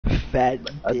Bad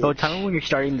Bro, bitch. tell me when you're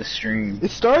starting the stream.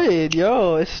 It started,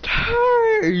 yo. It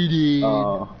started.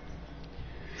 Oh.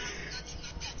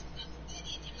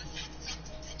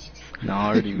 No, I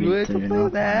already You read want to play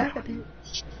that?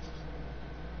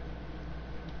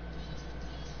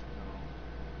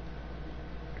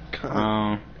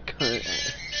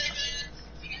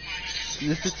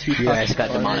 This is too yeah, it's got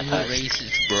funny. demonetized.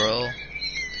 Racist, bro.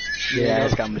 Yeah,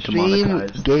 it's got Stream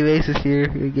demonetized. gay racist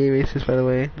here. You're gay racist, by the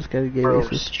way. This guy's gay Bro,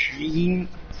 racist. stream.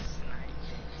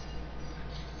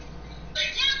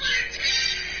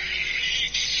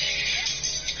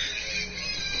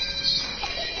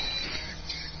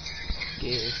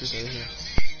 Gay racist over here.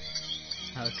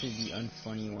 How to be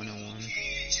unfunny 101.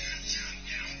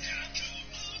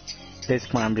 At this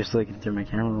point, I'm just looking through my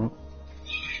camera roll.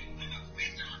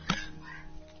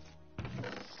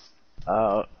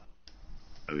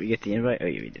 We get the invite? Oh,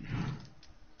 yeah, we did.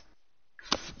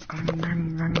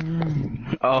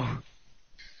 Oh.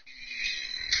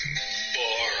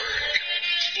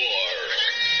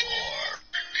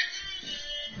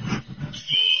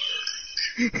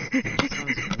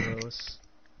 Sounds gross.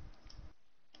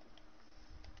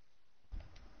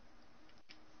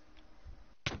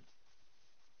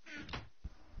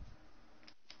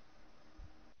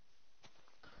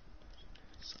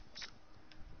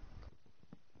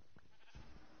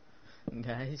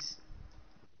 Guys.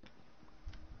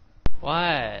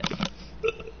 What?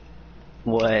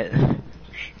 What? Nothing.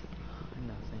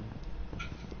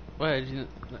 What? Did you?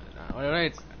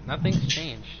 Wait, nothing's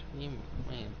changed. What do you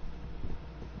mean?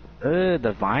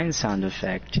 The Vine sound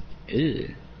effect.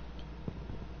 Ew.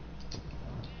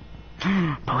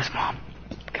 Post mom.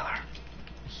 Kill her.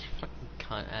 Fucking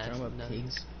cunt ass. Talking about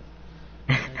pigs.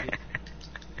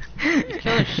 He's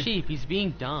killing sheep. He's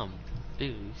being dumb.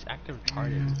 Dude, he's acting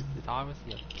retarded. It's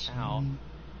obviously a cow.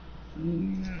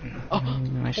 Oh,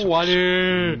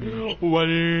 water!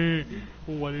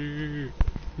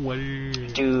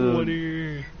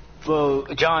 Dude. Bro,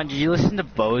 John, did you listen to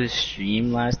Bo's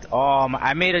stream last? Oh,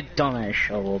 I made a dumbass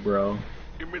shovel, bro.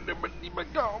 Did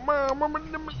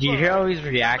you hear how he's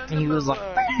reacting? He was like,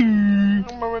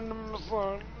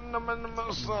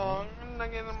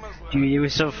 dude, it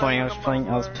was so funny. I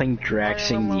was playing Drax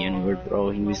saying the N-word, bro.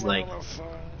 He was like,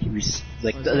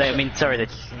 I mean, sorry,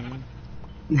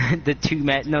 the two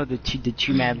mad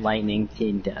lightning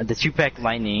came down. The two-pack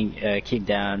lightning came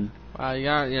down. Wow, you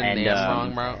got your name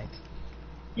wrong, bro.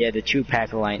 Yeah, the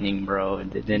two-pack lightning, bro. And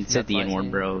then said the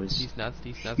N-word, bro. He's nuts.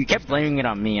 You kept blaming it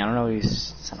on me. I don't know.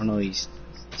 He's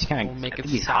kind of. We'll make it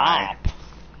he's stop. high.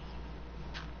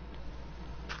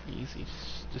 Easy.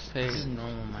 Just say. This is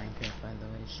normal Minecraft, by the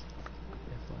way.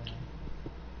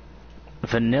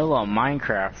 Vanilla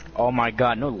Minecraft. Oh my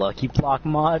god, no lucky block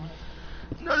mod.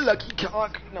 No lucky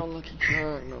cock. No lucky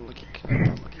cock. No lucky cock.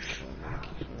 No lucky cock.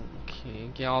 Okay,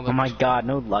 get all the. Oh my god,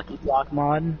 no lucky block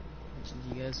mod.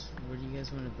 Where do you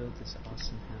guys want to build this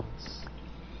awesome house?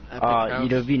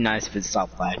 It would be nice if it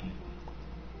stopped lagging.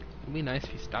 It'd be nice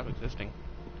if you stopped existing.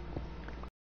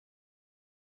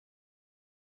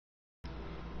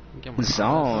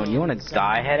 Zone, you wanna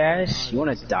die, head ass? You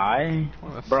wanna die?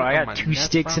 Bro, I got 2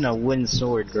 sticks and a wooden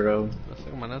sword, bro. Let's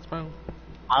look at my nuts, bro.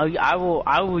 I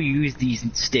will use these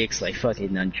sticks like fucking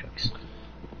nunchucks.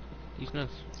 These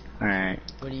nuts. Alright.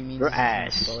 What do you mean? Your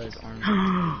ass.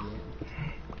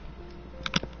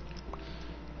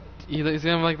 He's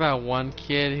gonna like that one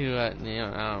kid who, I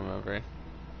don't remember.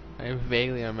 I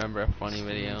vaguely remember a funny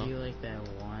video. Do you like that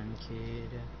one kid?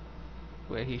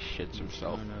 Where he shits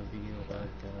himself.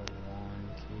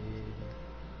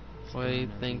 What do you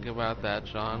think about that,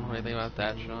 John? What do you think about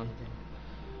that, John? What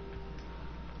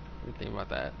do you think about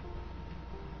that?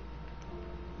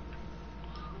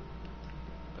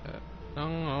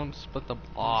 Don't split the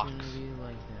blocks.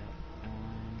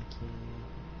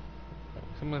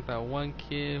 Something like that one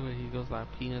kid where he goes like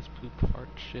penis poop fart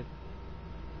shit.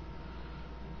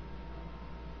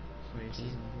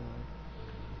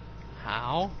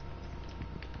 How?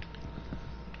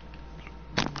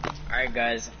 Alright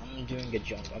guys, I'm doing a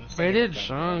jungle. Where did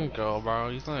John go, bro?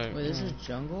 He's like... Wait, this is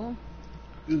jungle?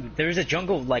 Dude, there's a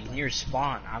jungle like near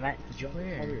spawn. I'm at the jungle.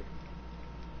 Where?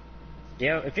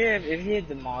 Yeah, if you had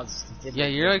the mods. Yeah,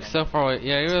 you're like so far away.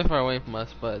 Yeah, you're really far away from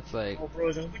us, but it's like. Oh, bro,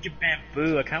 there's a bunch of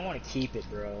bamboo. I kind of want to keep it,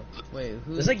 bro. Wait,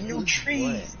 who? There's like no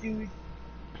trees, what? dude.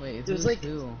 Wait, there's who's like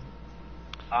who?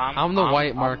 I'm the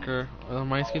white marker.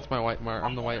 My screen's my white marker.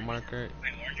 I'm the white marker. My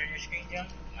orange on your screen, John?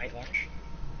 White orange.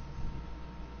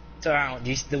 So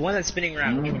the one that's spinning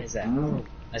around. Which one is that?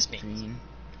 That's me. Green.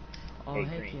 Oh hey,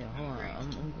 heck green. yeah! Hold on,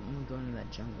 I'm going to that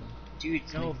jungle. Dude,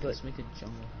 Let's make a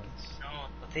jungle house. No,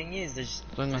 the thing is, there's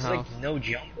like no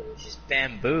jungle. It's just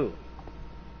bamboo.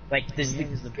 Like there's Yeah,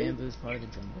 because the bamboo is part of the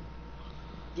jungle.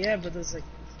 Yeah, but there's like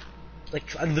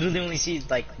I literally only see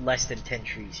like less than 10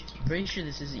 trees. Pretty sure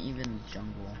this isn't even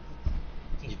jungle.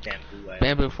 It's bamboo.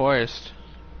 Bamboo forest.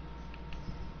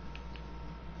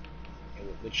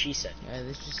 What she said. Yeah,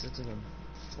 this just looks like a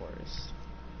forest.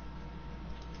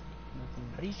 Nothing.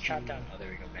 How do you chop down? Oh, there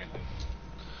we go, bamboo.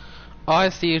 Oh, I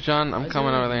see you, John. I'm Why is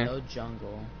coming there, over like, there. no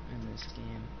jungle in this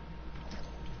game.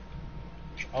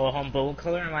 Oh, what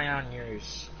color am I on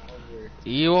yours?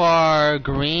 You are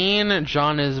green,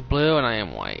 John is blue, and I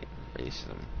am white.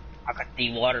 Racism. I got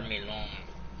the watermelon.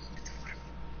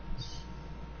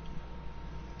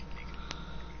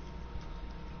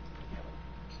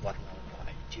 Watermelon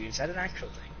pie. Dude, is that an actual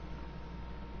thing?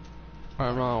 I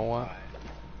don't know what.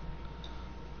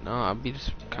 No, I'd be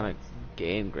just kind of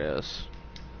gay and gross.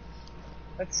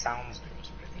 That sounds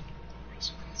gross, but I think it's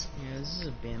gross. Yeah, this is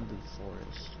a bamboo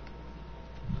forest.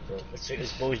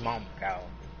 It's Bo's mom cow.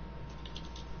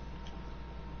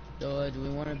 So, do we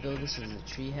want to build this as a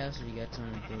tree house, or do you guys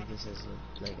want to build this as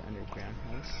a, like, underground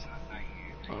house?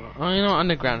 Oh, you know,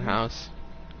 underground house.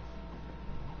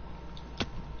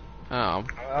 Oh,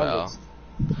 well.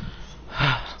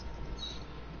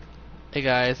 Hey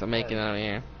guys, I'm making it over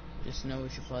here. Just know we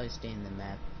should probably stay in the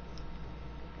map.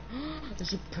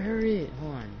 There's a parrot!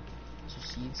 Hold on. Is there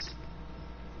seeds?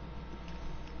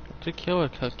 To kill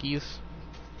with cookies.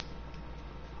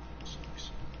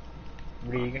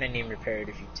 What are you gonna name your parrot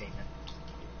if you tame it?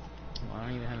 Well, I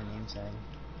don't even have a name tag.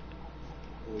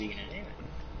 What are you gonna name it?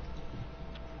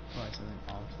 Probably something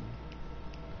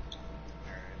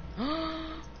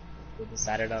awesome. We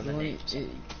decided on the name.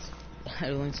 I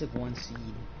only took one seed.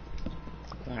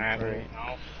 One Alright, parrot.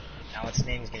 now its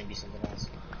name is gonna be something else.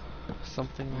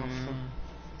 Something awesome.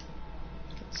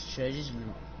 Should I just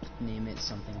name it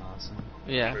something awesome?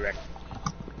 Yeah. Correct.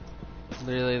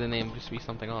 Literally, the name just be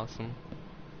something awesome.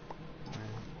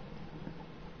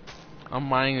 I'm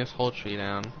mining this whole tree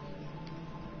down.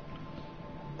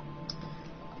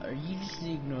 Are you just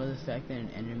gonna ignore the fact that an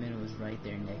Enderman was right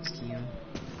there next to you?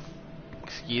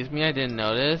 Excuse me, I didn't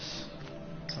notice.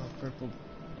 Oh, purple,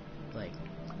 like,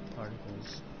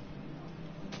 particles.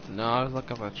 No, I was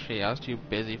looking at the tree. I was too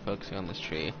busy focusing on this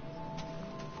tree.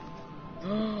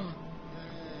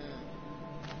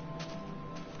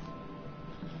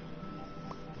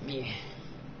 Yeah.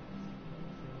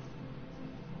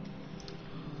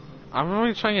 I'm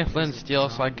really trying to get flint and There's a steel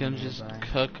so I zombie can just nearby.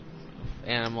 cook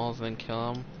animals and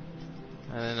kill them.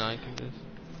 And then I can just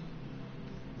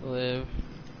live.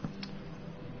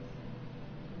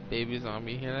 Baby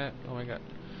zombie, hear that? Oh my god.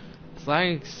 It's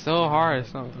lagging so hard,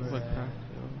 it's not what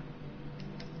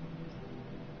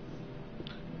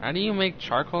How do you make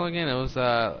charcoal again? It was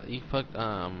you put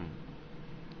No,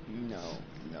 leave me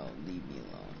alone. Leave me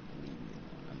alone.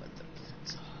 I'm about to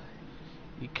get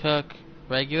you cook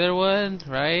regular wood,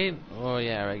 right? Oh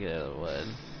yeah, regular wood.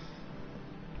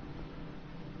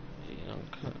 You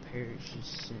don't cook. The parrot's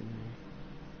just sitting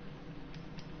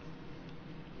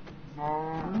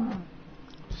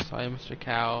Sorry, Mr.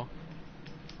 Cow.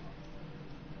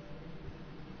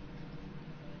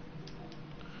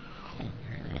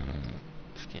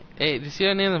 Hey, did you see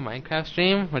the name of the Minecraft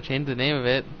stream? I changed the name of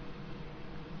it.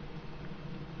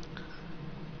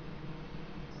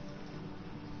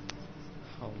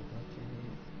 Oh, look at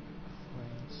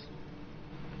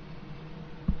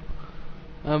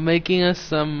it. I'm making us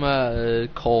some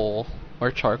coal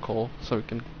or charcoal so we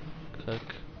can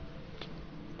cook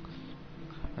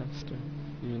faster.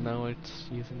 Even though it's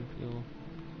using fuel.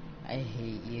 I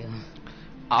hate you.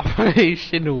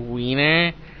 Operation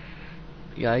W.I.E.N.E.R.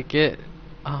 You like it?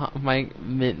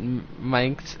 Minracft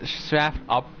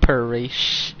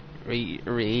Operation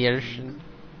Operation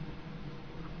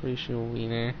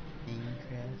W.I.E.N.E.R.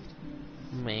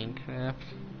 Minecraft.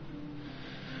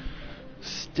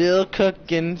 Still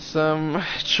cooking some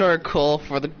charcoal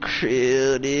for the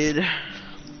crew, dude.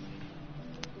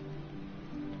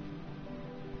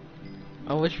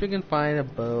 I wish we can find a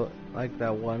boat like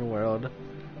that one world,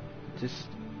 just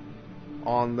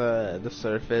on the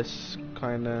surface,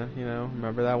 kinda, you know.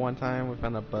 Remember that one time we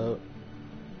found a boat,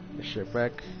 a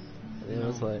shipwreck? It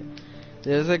was like,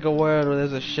 there's like a world where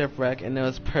there's a shipwreck and it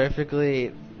was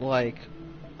perfectly like,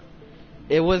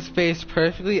 it was faced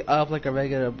perfectly up like a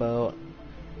regular boat,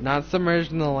 not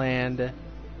submerged in the land,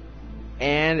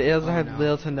 and it also had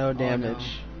little to no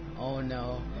damage. Oh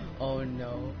no. Oh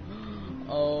no.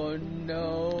 Oh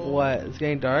no. What? It's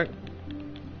getting dark?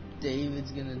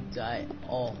 David's gonna die.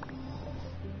 Oh.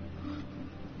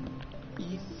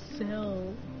 He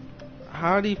fell.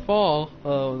 How did he fall?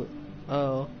 Oh.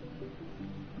 Oh,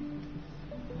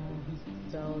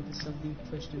 he fell because something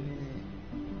pushed him in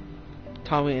it.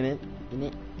 Tommy in it,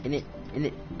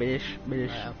 British. Alright,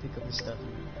 I'll pick up his stuff.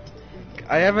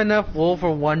 I have enough wool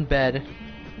for one bed.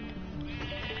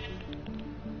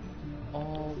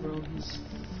 Oh, bro, his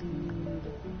food.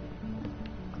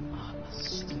 Ah,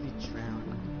 stupid drown.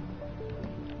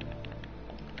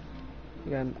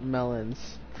 We got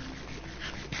melons.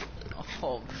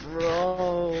 Oh,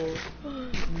 bro.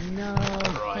 No.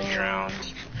 I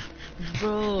drowned.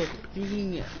 Bro,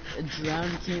 freaking a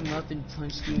drown came up and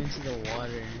punched you into the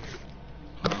water.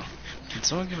 Can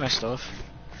someone get my stuff?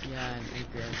 Yeah, and I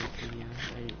grabbed it for you.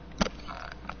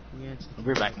 I'll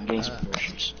be back. I'm getting some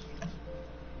groceries.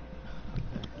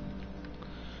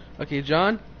 Okay,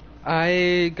 John,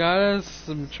 I got us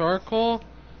some charcoal.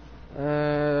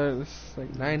 This is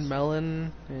like 9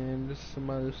 melon and just some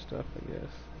other stuff, I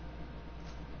guess.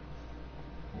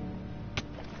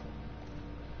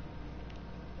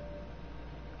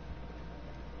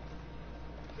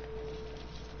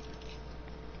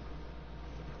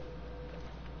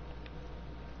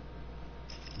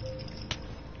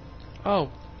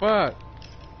 Oh, fuck.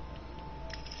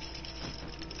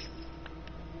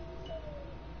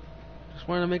 Just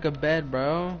wanted to make a bed,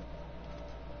 bro.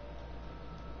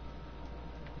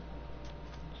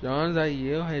 John, is that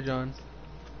you? Hey, John.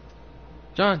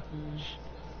 John.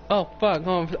 Oh, fuck.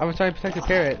 No, I was trying to protect the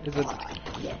parrot. It's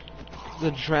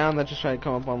a drown that just tried to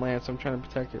come up on land, so I'm trying to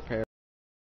protect your parrot.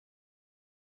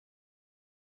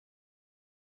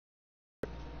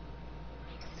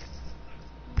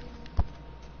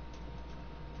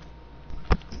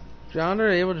 Drowned are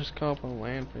able to just come up on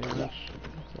land pretty much.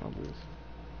 Zombies.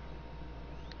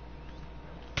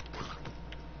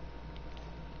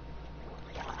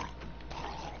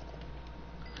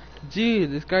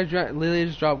 Dude, this guy literally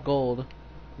just dropped gold.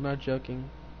 I'm not joking.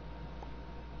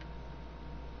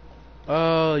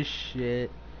 Oh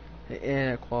shit. The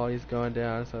internet quality's going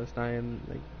down, so it's not even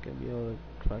like gonna be able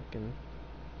to fucking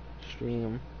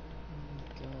stream.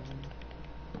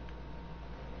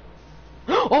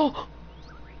 Oh!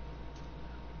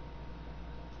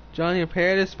 John, your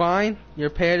parrot is fine. Your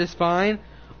parrot is fine.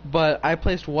 But I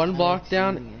placed one block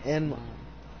down and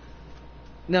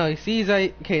no, you see, he's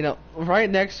like, okay, no, right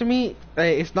next to me.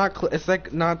 It's not. It's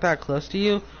like not that close to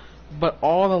you, but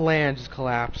all the land just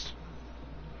collapsed.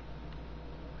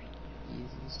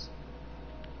 Jesus.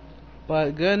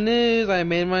 But good news, I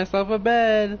made myself a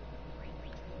bed.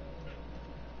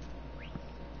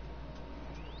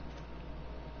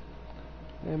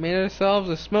 We made ourselves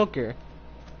a smoker.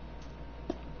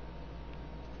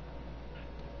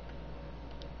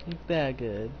 Ain't that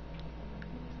good?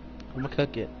 I'm gonna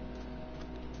cook it.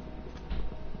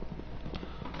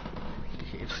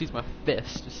 Okay, just use my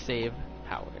fist to save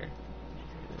power.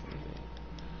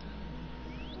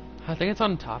 I think it's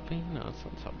on top of me. No, it's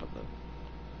on top of the.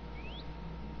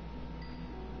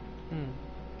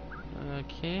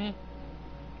 Okay.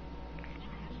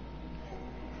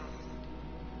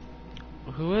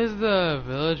 Who is the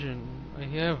villager? I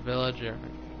hear a villager.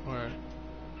 Or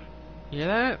you hear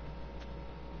that?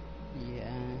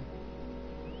 Yeah.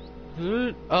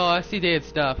 Who? Oh, I see dead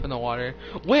stuff in the water.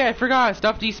 Wait, I forgot.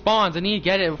 Stuff despawns. I need to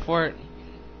get it before.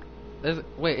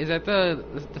 Wait, is that the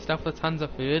stuff with tons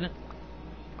of food?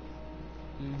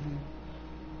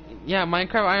 Yeah,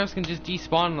 Minecraft items can just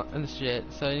despawn and shit.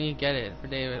 So I need to get it for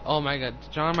David. Oh my god,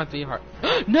 John, I'm at 3 heart.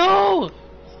 No!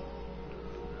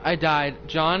 I died.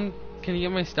 John, can you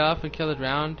get my stuff and kill the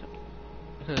drowned?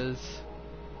 Because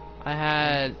I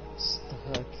had.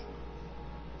 Stuck.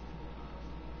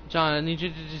 John, I need you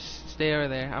to just stay over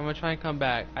there. I'm gonna try and come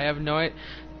back. I have no idea.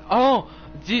 Oh,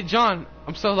 dude, John,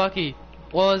 I'm so lucky.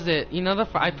 What was it? You know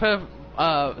I put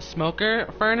a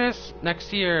smoker furnace next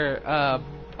to your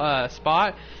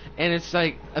spot, and it's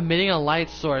like emitting a light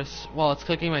source while it's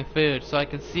cooking my food, so I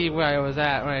can see where I was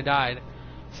at when I died.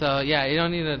 So yeah, you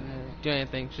don't need to do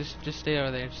anything. Just stay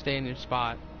over there. Just stay in your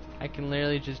spot. I can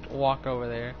literally just walk over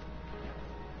there.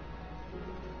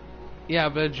 Yeah,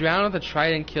 but a drown with a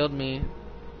trident killed me.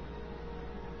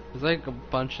 There's like a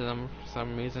bunch of them for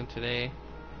some reason today.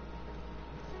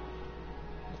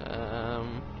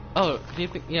 Oh, do you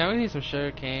think? Yeah, we need some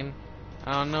sugar cane.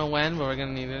 I don't know when, but we're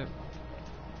gonna need it.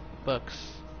 Books,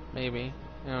 maybe.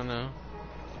 I don't know.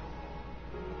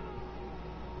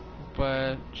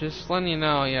 But just letting you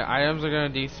know, yeah, items are gonna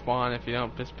despawn if you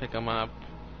don't just pick them up.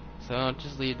 So don't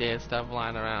just leave dead stuff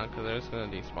lying around because they're just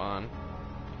gonna despawn.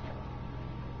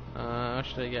 What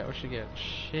should I get? What should I get?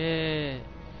 Shit.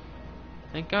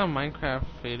 Thank God Minecraft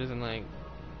food doesn't like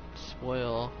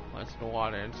spoil once the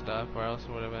water and stuff, or else it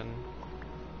would have been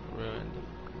ruined.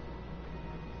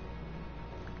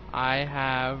 I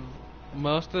have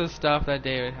most of the stuff that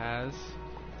David has.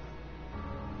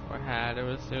 before I had. It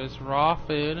was raw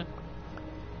food.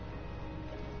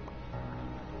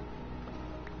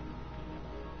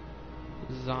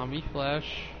 Zombie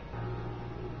flesh.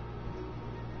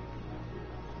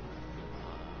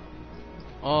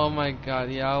 Oh my god,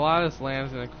 yeah, a lot of this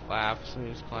land's gonna collapse. Let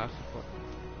me just collapse it.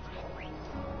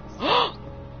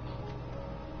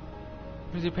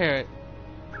 Where's your parrot?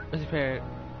 Where's your parrot?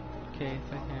 Okay,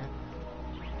 it's right here.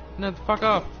 No, fuck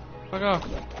off! Fuck off!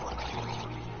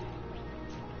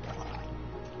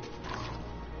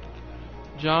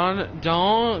 John,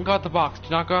 don't go out the box. Do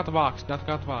not go out the box. Do not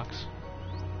go out the box.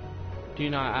 Do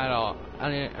not at all.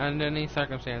 Under any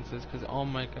circumstances, because oh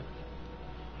my god.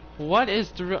 What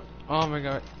is the real. Oh my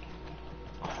god.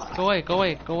 Go away, go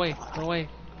away, go away, go away,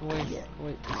 go away, go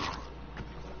away.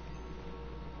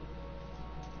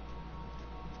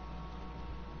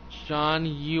 John,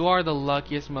 you are the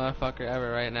luckiest motherfucker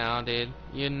ever right now, dude.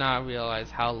 You do not realize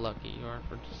how lucky you are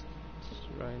for just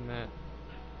writing that.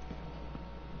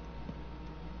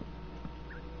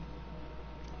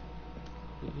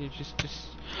 You just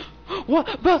what?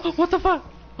 What the fuck?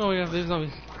 Oh my god, there's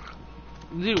zombies.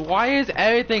 Dude, why is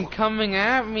everything coming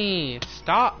at me?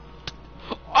 Stop.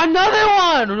 Another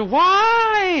one!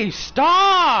 Why?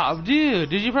 Stop! Dude,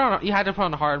 did you put on, you had to put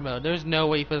on hard mode. There's no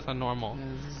way you put this on normal.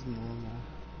 No, this is normal.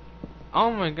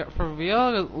 Oh my god, for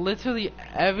real? Literally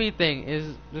everything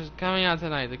is just coming out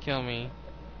tonight to kill me.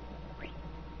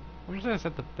 I'm just gonna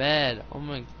set the bed. Oh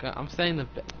my god, I'm setting the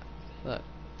bed. Look.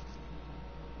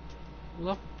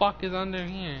 What the fuck is under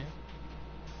here?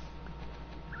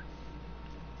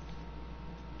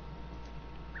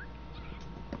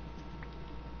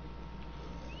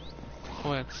 Oh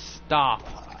my god, stop.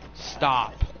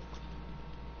 Stop.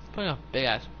 Putting a big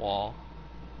ass wall.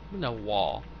 Putting a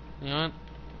wall. You know what?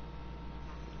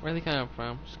 Where are they coming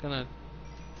from? Just gonna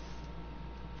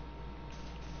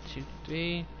 2,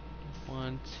 3,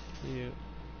 1, 2.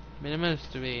 Minimum is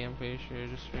 3. I'm pretty sure,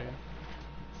 just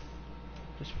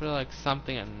for like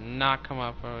something to not come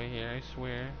up over here. I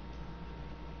swear.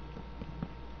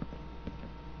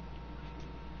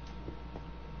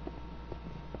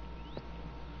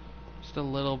 Just a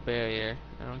little barrier.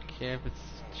 I don't care if it's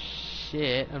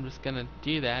shit. I'm just gonna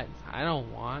do that. I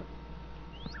don't want.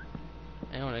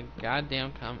 I don't want to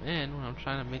goddamn come in when I'm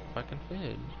trying to make fucking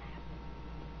food.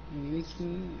 Are you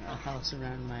making a house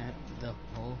around the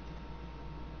hole?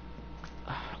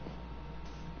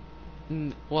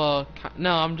 Well,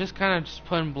 no, I'm just kind of just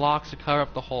putting blocks to cover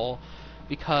up the hole.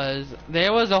 Because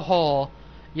there was a hole.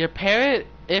 Your parrot,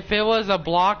 if it was a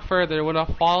block further, would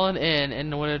have fallen in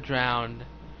and would have drowned.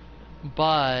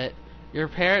 But your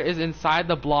parrot is inside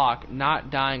the block, not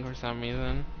dying for some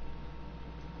reason.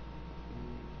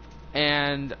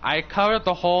 And I covered up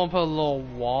the hole and put a little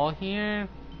wall here.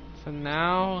 So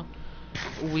now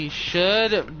we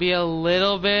should be a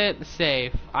little bit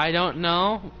safe. I don't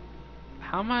know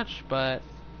how much, but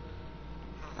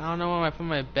I don't know where I put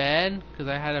my bed, because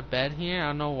I had a bed here. I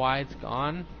don't know why it's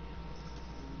gone.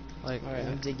 Like, alright,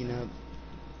 I'm digging up.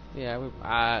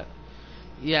 Yeah,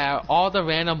 yeah, all the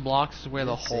random blocks is where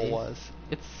the hole safe? was.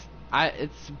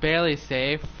 It's barely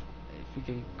safe, if you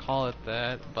can call it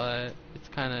that, but it's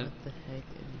kind of. What the heck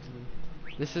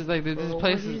is This is like this Bro,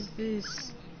 place what is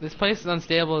this? this place is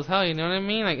unstable as hell. You know what I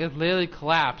mean? Like it literally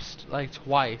collapsed like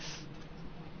twice.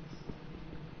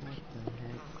 What the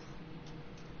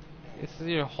heck? This is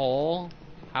your hole.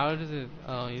 How does it?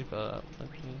 Oh, you fill it up.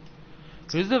 Okay.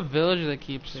 Who's the villager that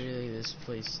keeps Clearly, this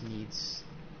place needs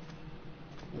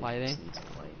lighting? Needs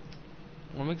light.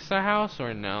 Wanna make this our house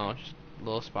or no? Just a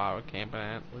little spot we're camping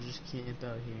at. We'll just camp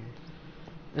out here.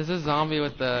 There's a zombie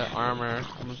with the armor.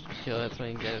 I'm gonna kill it so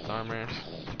we can get its armor,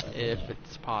 if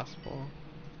it's possible.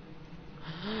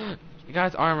 You got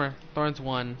its armor. Thorns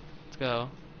 1. Let's go.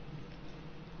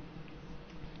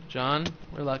 John,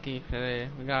 we're lucky today.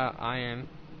 We got iron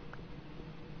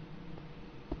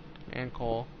and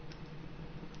coal.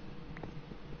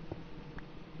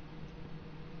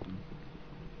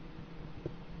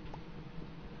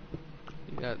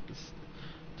 You got this,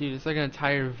 dude. It's like an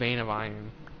entire vein of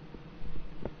iron.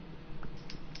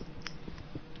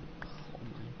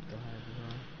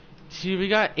 Dude, we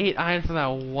got 8 iron from that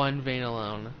one vein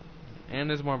alone. And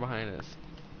there's more behind us.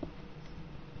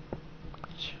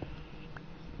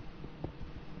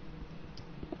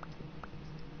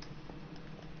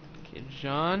 Okay,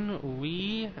 John,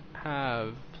 we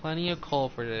have plenty of coal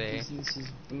for today. Business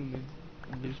is booming.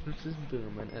 Business is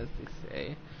booming, as they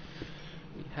say.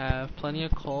 We have plenty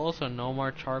of coal, so no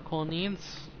more charcoal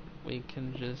needs. We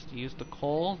can just use the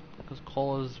coal, because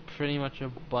coal is pretty much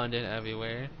abundant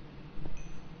everywhere.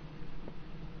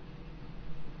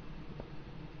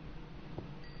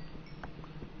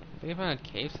 They found a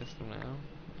cave system now.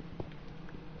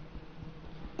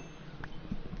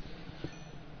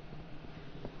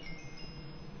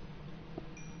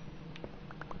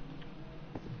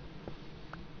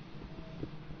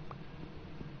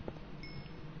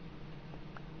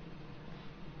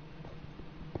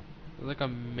 There's like a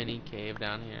mini cave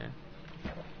down here.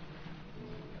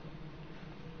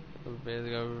 There's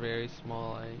like a very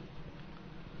small like.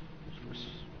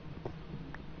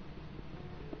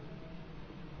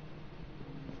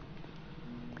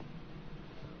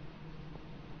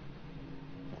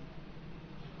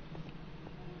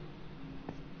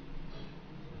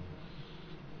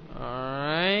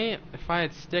 Alright. If I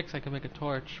had sticks I could make a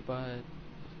torch, but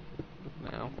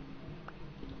no.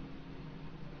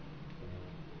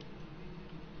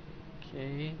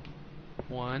 Okay.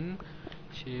 1,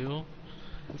 2.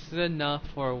 This is enough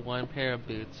for 1 pair of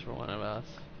boots for one of us.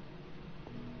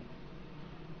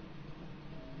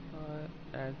 But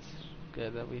that's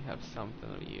good that we have something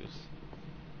of use.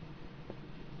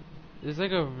 There's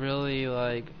like a really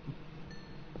like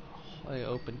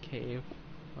open cave.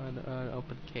 An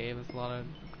open cave. There's a lot of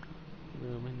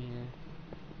room in here.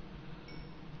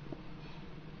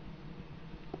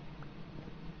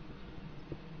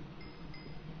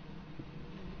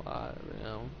 A lot of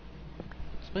room.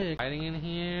 It's pretty exciting in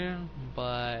here,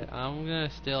 but I'm gonna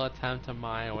still attempt to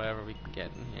mine whatever we can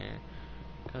get in here,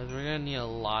 because we're gonna need a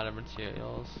lot of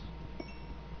materials.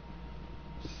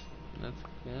 That's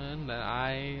good that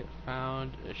I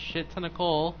found a shit ton of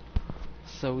coal,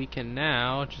 so we can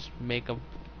now just make a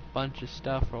bunch of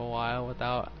stuff for a while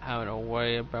without having to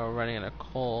worry about running out of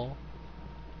coal.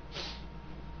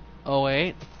 Oh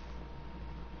wait.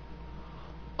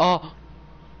 Oh,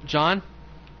 John.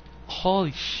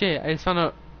 Holy shit! I just found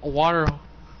a water.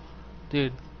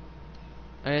 Dude.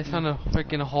 I just found a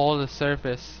freaking hole in the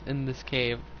surface in this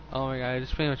cave. Oh my god! I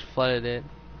just pretty much flooded it.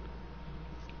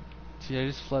 Dude, I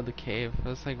just flooded the cave. It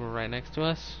was like right next to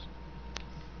us.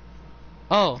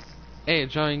 Oh! Hey,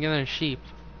 John, you get another sheep.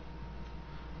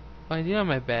 Oh, I do have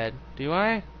my bed. Do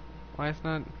I? Why it's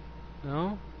not...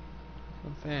 No?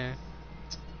 It's there.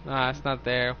 Nah, it's not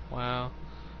there. Wow.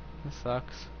 This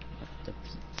sucks. The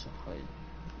Pizza Hut.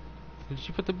 Did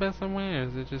you put the bed somewhere, or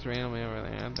is it just randomly over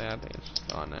there? I think it's just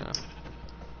gone now.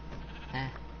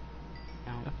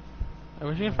 No. I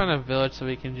wish we could find a village so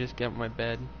we can just get my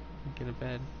bed. Get a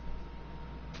bed.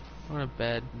 I want a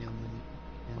bed.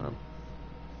 No.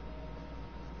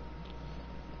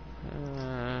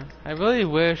 I really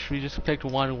wish we just picked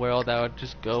one world that would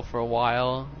just go for a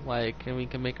while, like, and we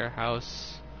can make our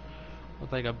house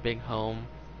with like a big home.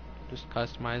 Just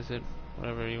customize it,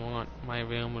 whatever you want. My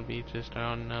room would be just, I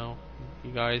don't know.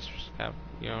 You guys just have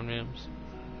your own rooms.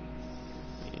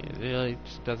 It really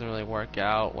just doesn't really work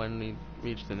out when we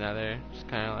reach the Nether. It's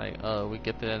kind of like, oh, we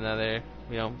get to the Nether,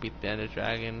 we don't beat the Ender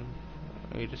Dragon.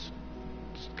 We just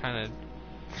kind of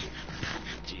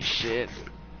do shit.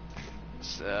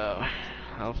 So,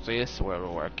 hopefully this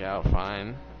will work out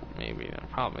fine. Maybe,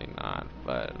 probably not,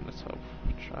 but let's hope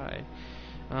we try.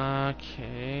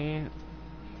 Okay.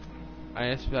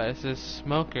 I just realized this is a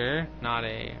smoker, not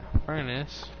a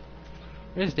furnace.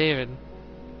 Where's David?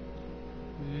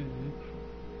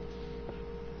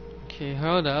 Okay,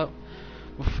 hold up.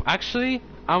 Actually,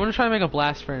 I'm gonna try to make a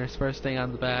blast furnace first thing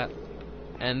on the bat,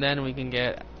 and then we can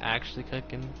get actually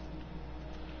cooking.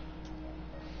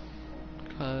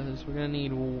 Cause we're gonna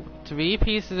need 3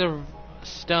 pieces of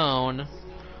stone.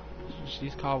 Just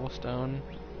use cobblestone.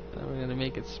 Then we're gonna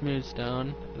make it smooth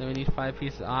stone. And then we need 5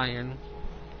 pieces of iron.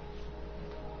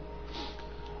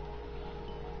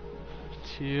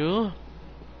 2.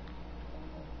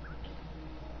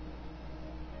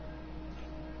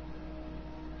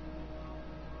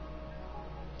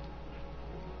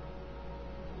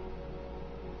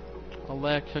 I'll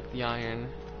let it cook the iron,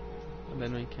 and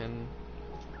then we can.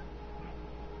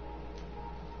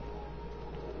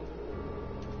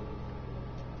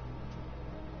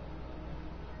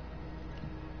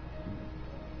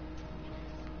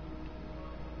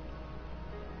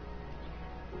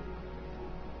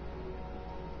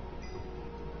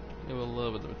 Give a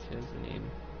little bit of materials we need.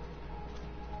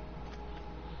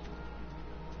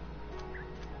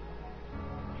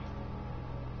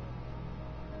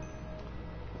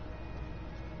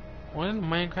 Why did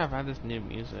Minecraft add this new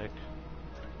music?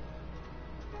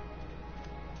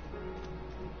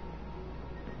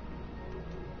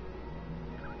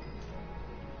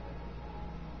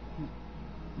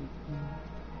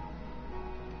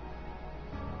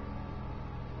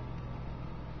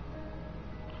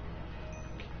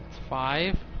 It's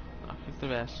 5. I'll pick the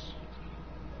best.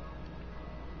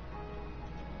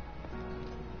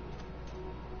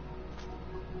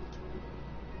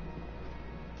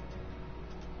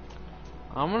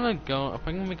 I'm gonna go, if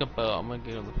I can make a boat, I'm gonna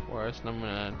go to the forest and I'm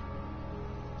gonna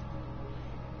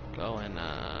go and,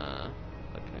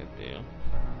 what can I do?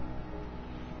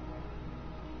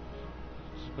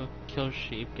 Just go kill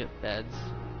sheep, get beds.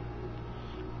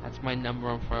 That's my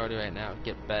 #1 priority right now,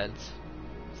 get beds.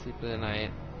 Sleep for the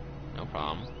night, no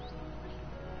problem.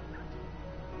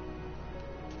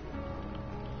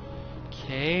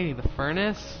 Okay, the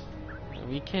furnace.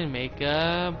 We can make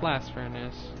a blast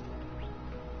furnace.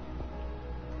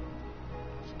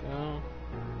 Let's go.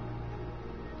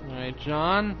 Alright,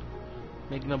 John.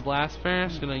 Making a blast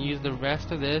furnace. Gonna use the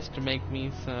rest of this to make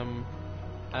me some,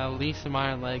 at least some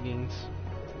iron leggings.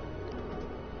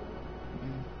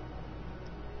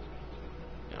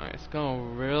 Alright, it's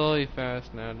going really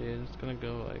fast now, dude. It's gonna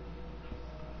go like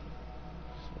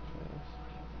so fast.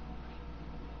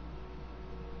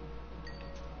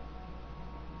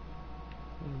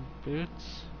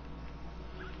 Boots.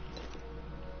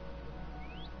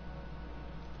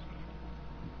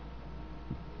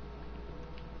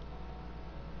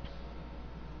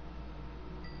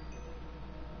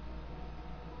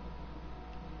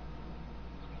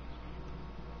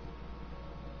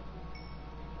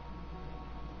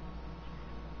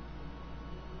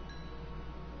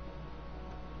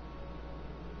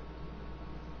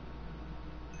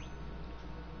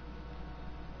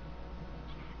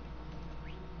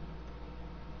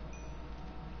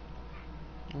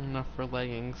 Enough for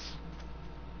leggings.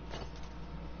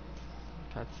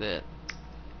 That's it.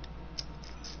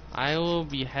 I will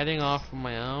be heading off on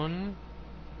my own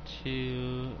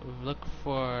to look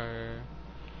for.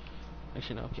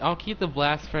 Actually, no. I'll keep the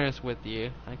blast furnace with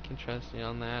you. I can trust you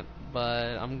on that.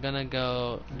 But I'm gonna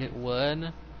go get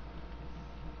wood.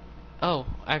 Oh,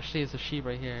 actually, it's a sheep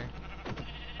right here.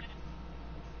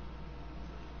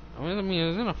 I mean,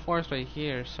 there's in a forest right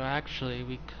here, so actually,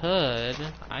 I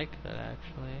could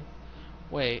actually.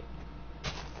 Wait.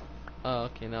 Oh,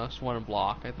 okay, no, it's 1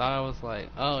 block. I thought I was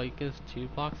like, oh, you get 2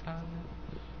 blocks out of it?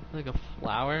 Like a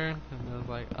flower? And I was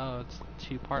like, oh, it's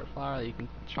 2-part flower that you can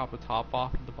chop the top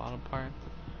off of the bottom part.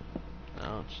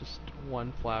 No, it's just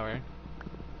 1 flower.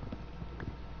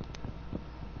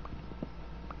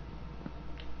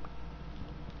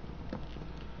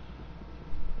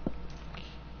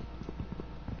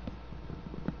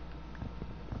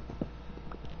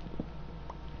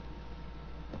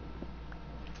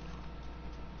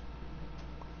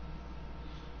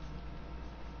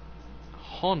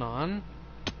 Hold on.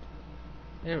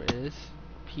 There is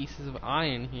pieces of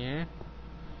iron here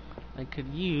I could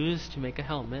use to make a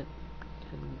helmet.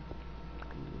 And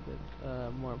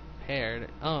more paired.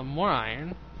 Oh, more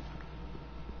iron.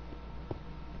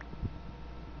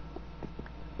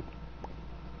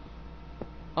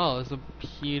 Oh, there's a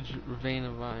huge vein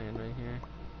of iron right here.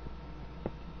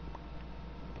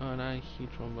 Oh, not a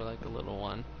huge one, but like a little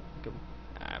one. Like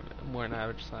more an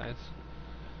average size.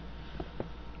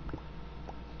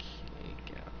 Okay,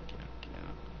 go.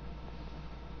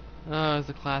 Oh, it's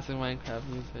the classic Minecraft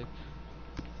music.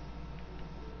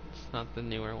 It's not the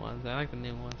newer ones. I like the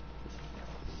new ones.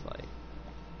 It's like,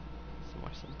 it's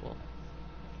more simple.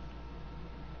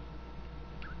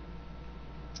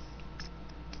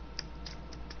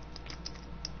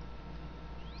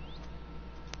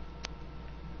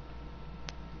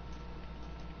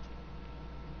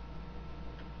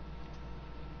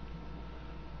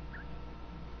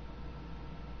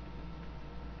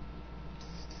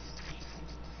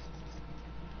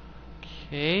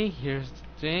 Okay, here's the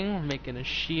thing. We're making a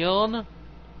shield. And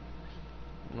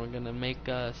we're gonna make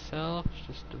a self,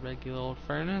 just a regular old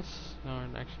furnace. Or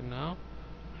actually no.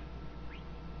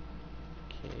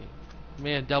 Okay.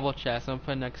 Made a double chest. I'm gonna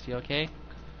put it next to you, okay?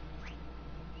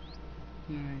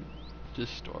 Alright.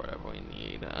 Just store whatever we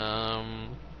need.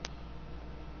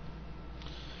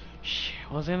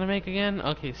 What was I gonna make again?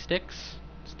 Okay, sticks.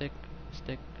 Stick.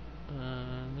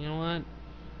 You know what?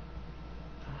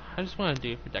 I just want to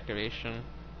do it for decoration.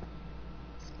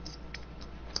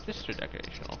 Just for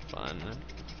decorational fun.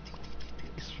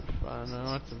 Just for fun. I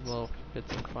want some little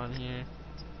bits of fun here.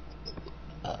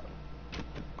 I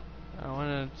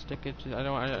want to stick it to. I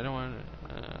don't want. Come on.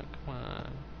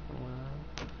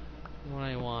 What do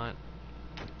I want?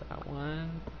 That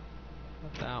one.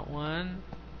 That one.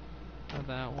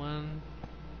 That one.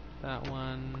 That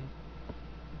one.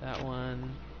 That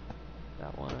one.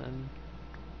 That one.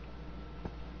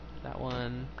 That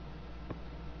one.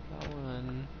 That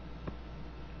one.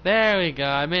 There we go.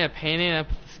 I made a painting up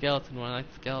the skeleton one. I like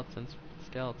skeletons.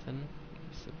 Skeleton.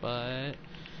 But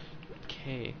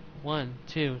okay. 1,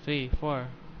 2, 3, 4.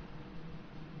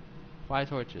 5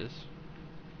 torches.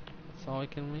 That's all I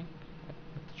can make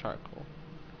with the charcoal.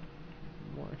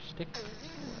 More stick.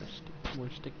 More stick.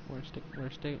 More stick. More stick.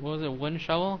 More stick. What was it? One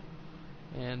shovel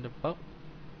and a boat.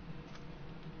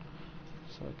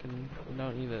 So I can. We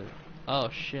don't need a. Oh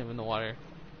shit! I'm in the water.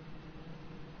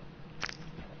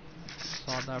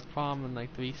 Solved that problem in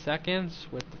like 3 seconds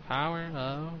with the power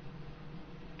of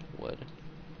wood.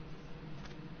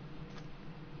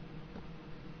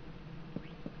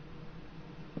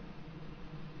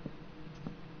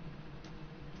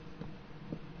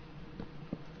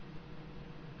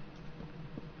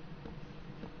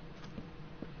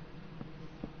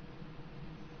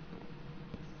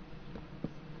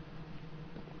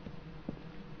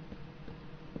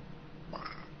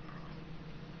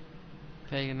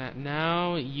 Okay,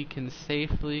 now you can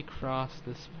safely cross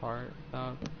this part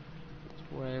without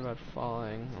worry about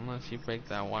falling, unless you break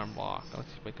that one block. Unless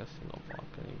you break a single block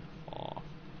and you fall.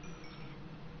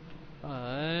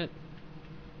 But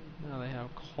now they have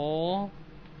coal,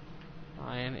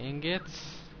 iron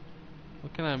ingots.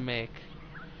 What can I make?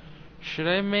 Should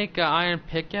I make an iron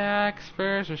pickaxe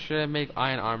first, or should I make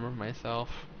iron armor myself?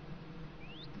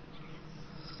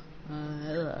 I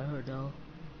don't know.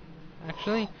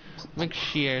 Actually, make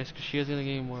shears, because shears are gonna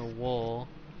give me more wool.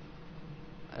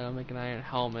 I'll make an iron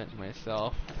helmet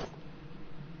myself.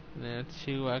 And then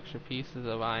 2 extra pieces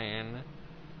of iron.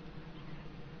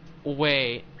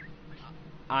 Wait.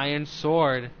 Iron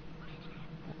sword.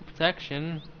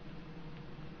 Protection.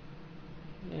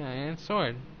 Yeah, iron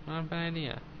sword. Not a bad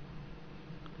idea.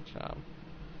 Good job.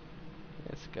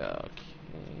 Let's go.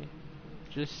 Okay.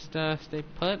 Just stay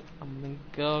put. I'm gonna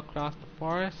go across the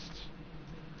forest.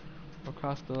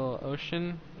 Across the little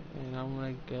ocean. And I'm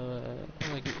gonna go I'm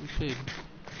gonna get some food.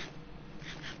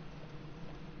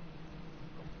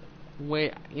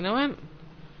 Wait, you know what?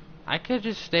 I could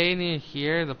just stay near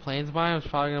here. The plains biome is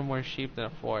probably gonna have more sheep than a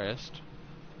forest.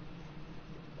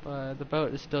 But the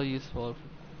boat is still useful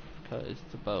because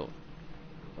it's a boat.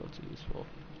 Boats are useful.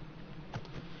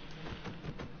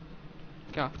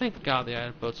 God, thank God they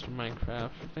added boats to Minecraft.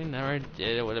 If they never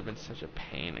did, it would have been such a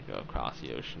pain to go across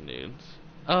the ocean, dudes.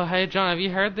 Oh, hey John, have you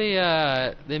heard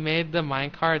they made the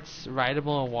minecarts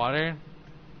rideable in water?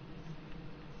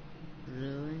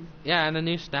 Really? Yeah, in the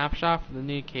new snapshot for the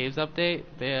new caves update,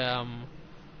 they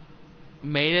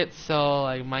made it so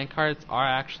like minecarts are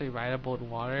actually rideable in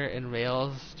water, and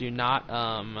rails do not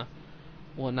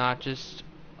will not just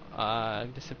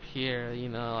disappear. You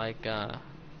know, like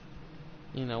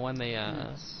you know when they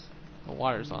Yes. the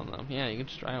water's on them. Yeah, you can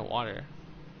just ride in water.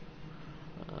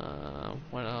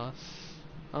 What else?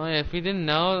 Oh yeah, if you didn't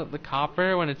know, the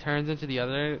copper when it turns into the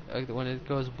other, when it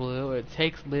goes blue, it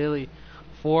takes literally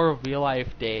 4 real life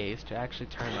days to actually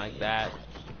turn like that.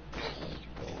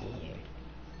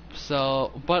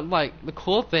 So, but like the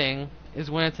cool thing is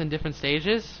when it's in different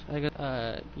stages, I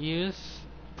can use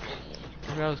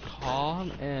what it was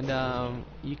called, and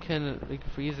you can like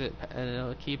freeze it and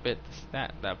it'll keep it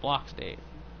that block state.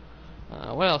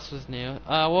 What else was new?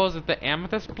 What was it? The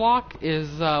amethyst block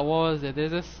is what was it?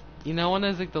 There's this, you know, when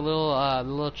there's like the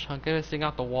little chunk of it sticking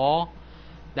out the wall.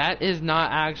 That is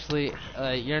not actually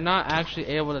you're not actually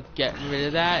able to get rid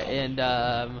of that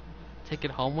and take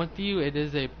it home with you.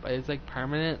 It's like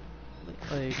permanent,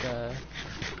 like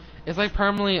it's like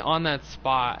permanently on that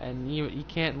spot, and you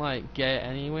can't like get it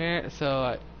anywhere.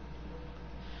 So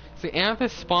the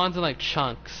amethyst spawns in like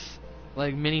chunks,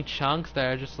 like mini chunks that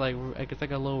are just like it's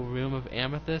like a little room of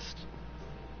amethyst.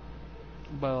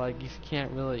 But like you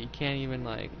can't even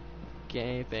like get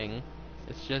anything.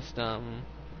 It's just kind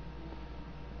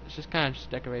of just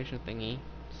a decoration thingy.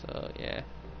 So yeah,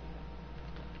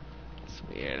 it's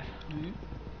weird. Mm-hmm.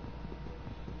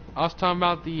 I was talking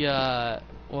about the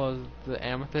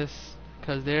amethyst,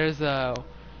 cause there's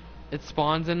it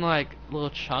spawns in like little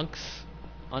chunks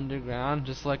underground,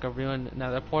 just like a ruined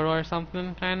nether portal or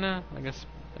something, kinda like a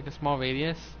small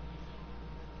radius.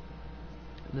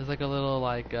 And there's like a little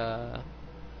like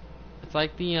it's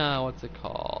like the what's it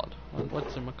called?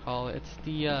 What's it call it? It's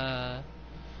the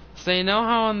so you know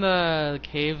how on the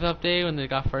cave update when they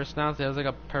got first announced, there was like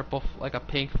a purple, like a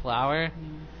pink flower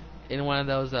in one of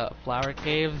those flower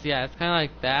caves. Yeah, it's kind of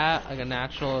like that, like a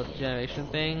natural generation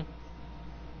thing.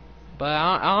 But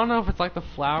I don't know if it's like the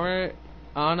flower.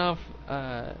 I don't know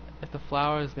if the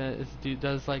flower is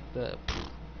does like the.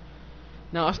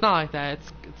 No, it's not like that.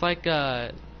 It's like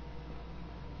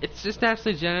it's just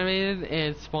naturally generated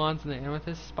and it spawns in the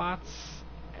amethyst spots,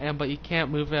 but you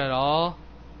can't move it at all.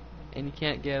 And you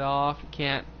can't get it off. You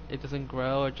can't. It doesn't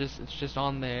grow. It's just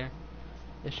on there.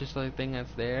 It's just like a thing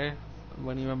that's there.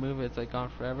 When you remove it, it's like gone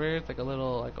forever. It's like a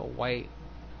little like a white.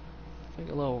 It's like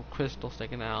a little crystal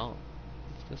sticking out.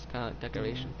 It's just kind of like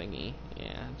decoration thingy.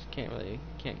 Yeah, just can't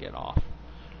get it off.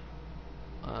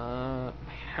 I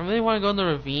really want to go in the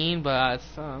ravine, but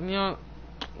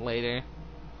later.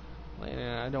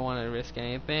 I don't want to risk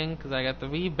anything because I got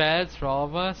 3 beds for all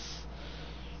of us.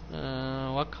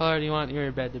 What color do you want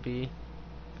your bed to be?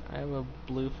 I have a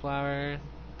blue flower.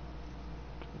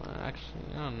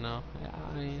 Actually, I don't know.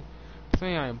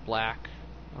 Something like black.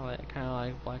 I kind of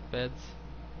like black beds.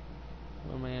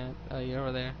 Where am I at? Oh, you're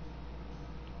over there.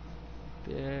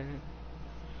 There.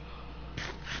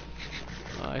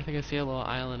 Oh, I think I see a little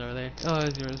island over there. Oh,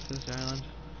 it's yours. It's your island.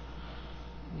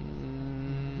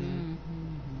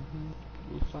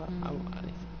 Blue flower.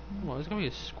 Oh, there's gonna be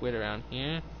a squid around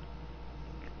here.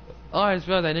 Oh, I just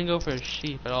realized I didn't go for a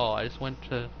sheep at all. I just went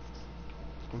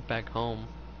back home.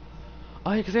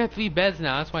 Oh, yeah, because I have 3 beds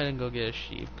now. That's why I didn't go get a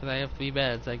sheep. Because I have 3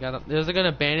 beds. There's like an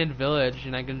abandoned village,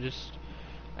 and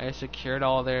I secured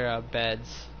all their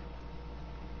beds.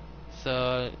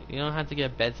 So you don't have to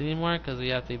get beds anymore because we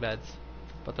have 3 beds,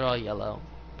 but they're all yellow.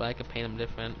 But I could paint them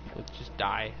different with just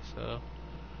dye. So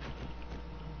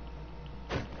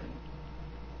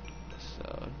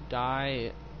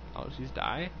dye. I'll just use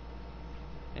dye,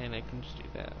 and I can just do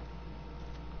that.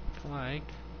 Like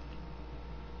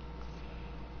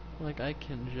I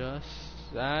can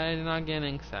just. I'm not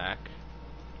getting sack.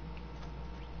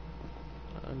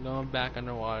 I'm going back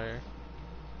underwater.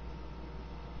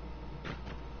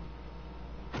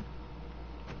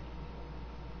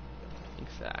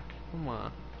 Sack. Come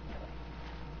on.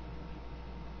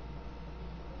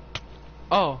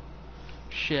 Oh!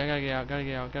 Shit, I gotta get out, gotta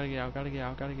get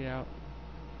out. I'm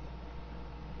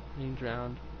being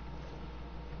drowned.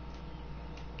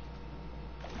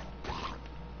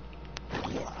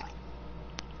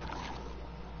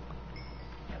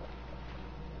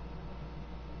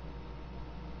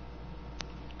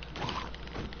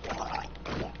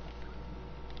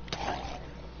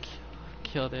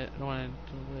 Killed it. I don't want it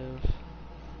to live.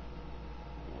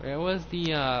 Where was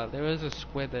there was a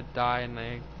squid that died and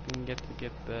I didn't get to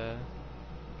get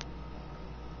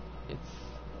its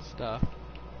stuff.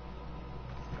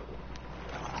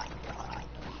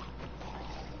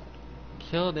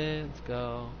 Killed it, let's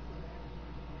go.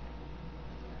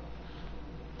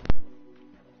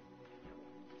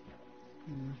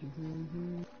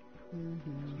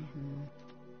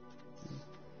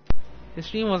 The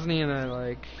stream wasn't even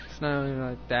it's not even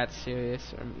like that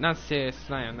serious, or not serious, it's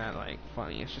not even that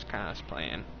funny, it's just kinda us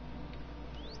playing.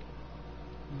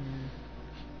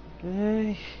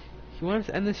 You want us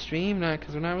to end the stream? Not,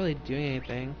 because we're not really doing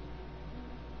anything.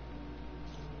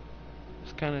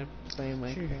 Just kinda playing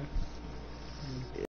Sure.